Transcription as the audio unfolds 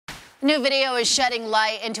New video is shedding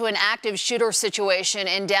light into an active shooter situation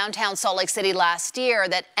in downtown Salt Lake City last year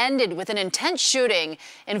that ended with an intense shooting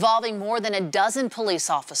involving more than a dozen police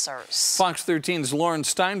officers. Fox 13's Lauren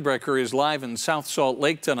Steinbrecher is live in South Salt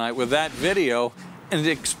Lake tonight with that video, and it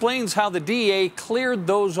explains how the DA cleared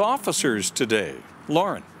those officers today.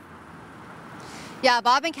 Lauren. Yeah,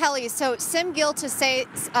 Bob and Kelly. So Sim Gill today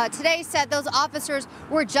said those officers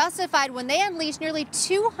were justified when they unleashed nearly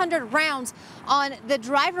 200 rounds on the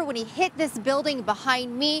driver when he hit this building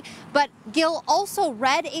behind me. But Gill also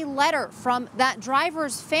read a letter from that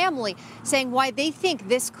driver's family saying why they think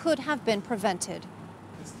this could have been prevented.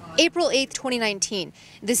 April 8th, 2019.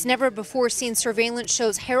 This never-before-seen surveillance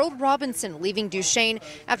shows Harold Robinson leaving Duchesne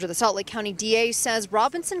after the Salt Lake County D.A. says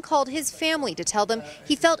Robinson called his family to tell them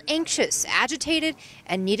he felt anxious, agitated,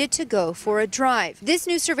 and needed to go for a drive. This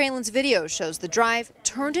new surveillance video shows the drive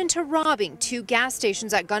turned into robbing two gas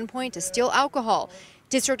stations at gunpoint to steal alcohol.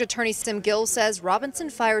 District Attorney Sim Gill says Robinson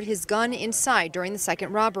fired his gun inside during the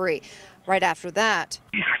second robbery. Right after that,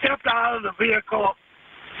 he stepped out of the vehicle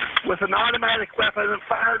with an automatic weapon and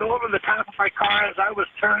fired over the top of my car as I was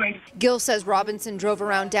turning. Gill says Robinson drove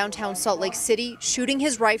around downtown Salt Lake City, shooting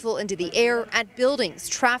his rifle into the air at buildings,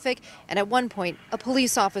 traffic, and at one point, a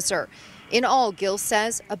police officer. In all, Gill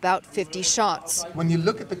says about 50 shots. When you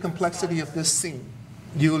look at the complexity of this scene,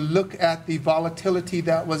 you look at the volatility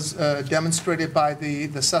that was demonstrated by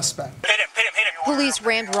the suspect. Police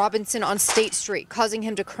rammed Robinson on State Street, causing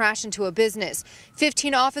him to crash into a business.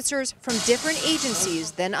 15 officers from different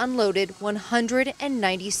agencies then unloaded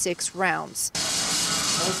 196 rounds.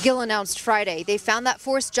 Gill announced Friday they found that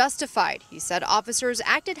force justified. He said officers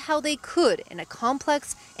acted how they could in a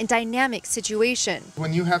complex and dynamic situation.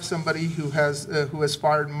 When you have somebody who has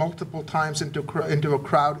fired multiple times into a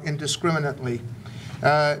crowd indiscriminately,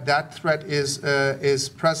 that threat is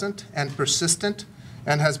present and persistent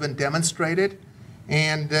and has been demonstrated.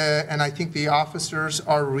 And I think the officers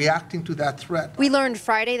are reacting to that threat. We learned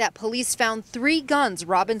Friday that police found 3 guns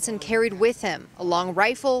Robinson carried with him: a long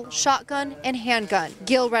rifle, shotgun, and handgun.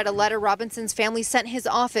 Gill read a letter Robinson's family sent his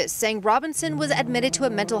office saying Robinson was admitted to a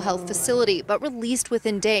mental health facility but released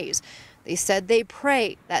within days. They said they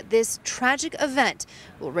pray that this tragic event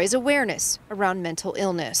will raise awareness around mental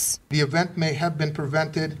illness. The event may have been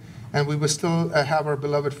prevented, and we will still have our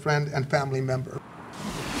beloved friend and family member.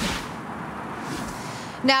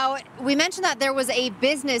 Now, we mentioned that there was a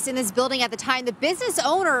business in this building at the time. The business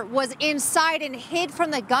owner was inside and hid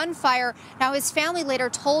from the gunfire. Now, his family later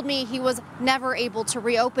told me he was never able to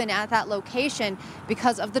reopen at that location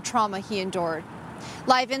because of the trauma he endured.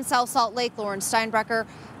 Live in South Salt Lake, Lauren Steinbrecher,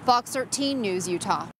 Fox 13 News, Utah.